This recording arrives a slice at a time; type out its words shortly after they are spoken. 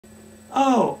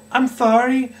Oh, I'm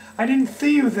sorry. I didn't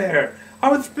see you there. I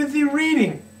was busy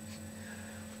reading.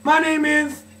 My name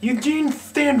is Eugene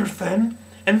Standerson,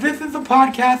 and this is a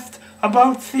podcast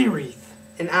about theories.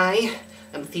 And I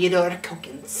am Theodore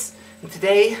Kokins. And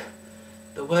today,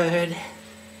 the word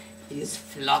is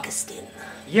Phlogiston.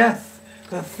 Yes,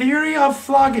 the theory of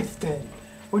Phlogiston.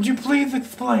 Would you please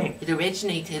explain? It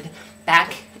originated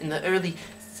back in the early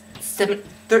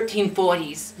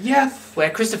 1340s. Yes. Where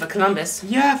Christopher Columbus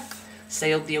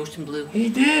sailed the ocean blue. He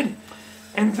did.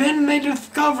 And then they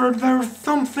discovered there was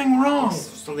something wrong.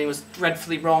 Something was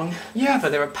dreadfully wrong. Yes.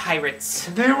 But there were pirates.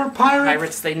 There were pirates.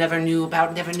 Pirates they never knew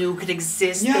about, never knew could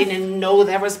exist. Yes. They didn't know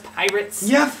there was pirates.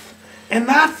 Yes. And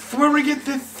that's where we get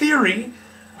this theory.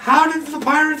 How did the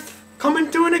pirates come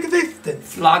into an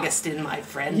existence? Phlogiston, my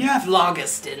friend. Yes.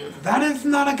 Phlogiston. That is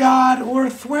not a god or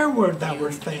a swear word that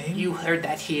we're saying. You heard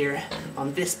that here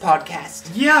on this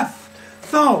podcast. Yes.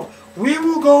 So, we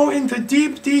will go into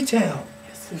deep detail.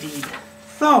 Yes, indeed.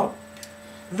 So,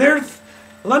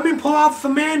 let me pull out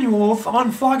some manuals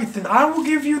on Phlogiston. I will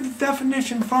give you the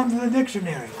definition from the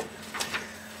dictionary.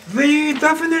 The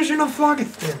definition of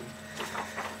Phlogiston.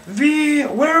 The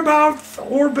whereabouts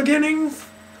or beginnings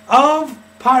of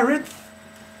pirates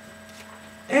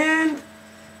and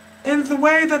the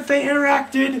way that they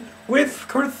interacted with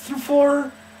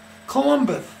Christopher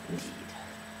Columbus. Indeed.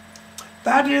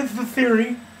 That is the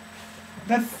theory.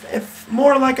 It's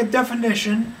more like a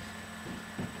definition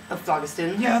of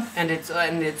Phlogiston. Yes. And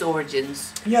its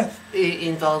origins. Yes.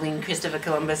 Involving Christopher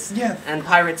Columbus. Yes. And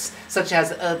pirates such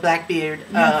as Blackbeard,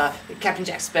 yes. Captain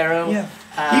Jack Sparrow. Yes.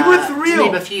 He was real. To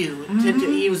name a few.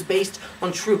 He was based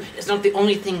on truth. It's not the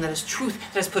only thing that is truth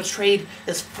that is portrayed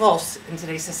as false in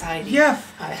today's society. Yes.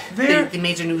 The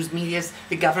major news medias,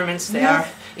 the governments, they are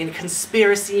in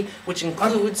conspiracy, which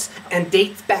includes and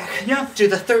dates back to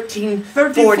the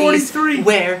 1340s,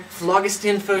 where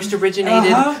Phlogiston first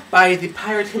originated by the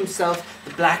pirate himself,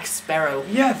 the Black Sparrow.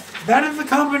 Yes, that is the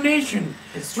combination.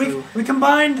 It's true. We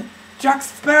combined Jack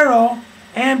Sparrow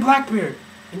and Blackbeard.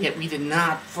 And yet we did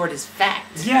not, for it is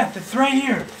fact. Yes, it's right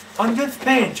here, on this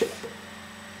page.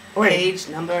 Wait. Page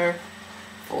number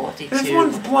 42. This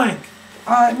one's blank.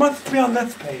 It must be on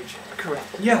this page.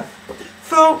 Correct. Yes.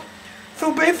 So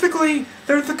basically,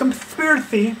 there's a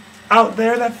conspiracy out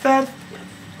there that says,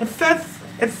 it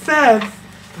says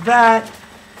that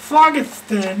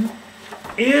Phlogiston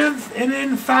is an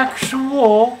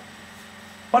infactual.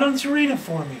 Why don't you read it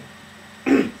for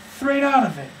me? Straight out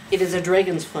of it. It is a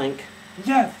dragon's flank.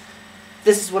 Yes.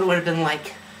 This is what it would have been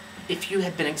like if you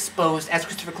had been exposed, as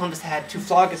Christopher Columbus had, to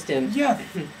Phlogiston. Yes.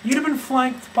 You'd have been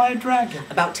flanked by a dragon.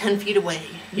 About 10 feet away,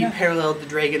 he paralleled the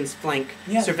dragon's flank,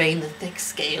 surveying the thick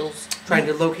scales, trying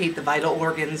to locate the vital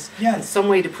organs, and some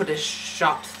way to put a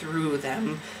shot through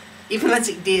them. Even as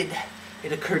he did,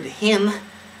 it occurred to him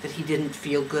that he didn't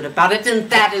feel good about it, and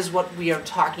that is what we are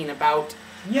talking about.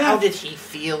 Yes. How did he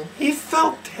feel? He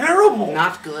felt terrible.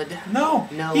 Not good. No.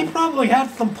 He probably had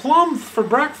some plums for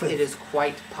breakfast. It is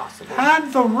quite possible.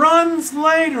 Had the runs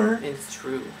later. It's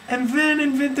true. And then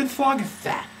invented Phlogiston.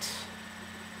 Fact.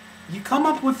 You come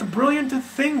up with the brilliantest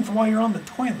things while you're on the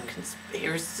toilet.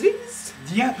 Conspiracies?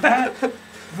 Yeah,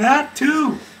 that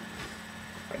too.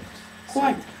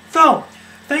 Quite. So,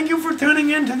 thank you for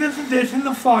tuning in to this edition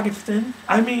of Phlogiston.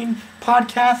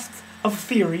 Podcasts of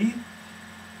Theory.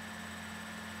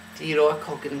 Theodore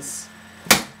Kokins.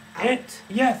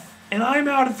 Yes, and I'm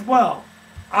out as well.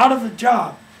 Out of a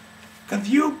job. 'Cause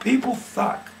you people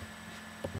suck.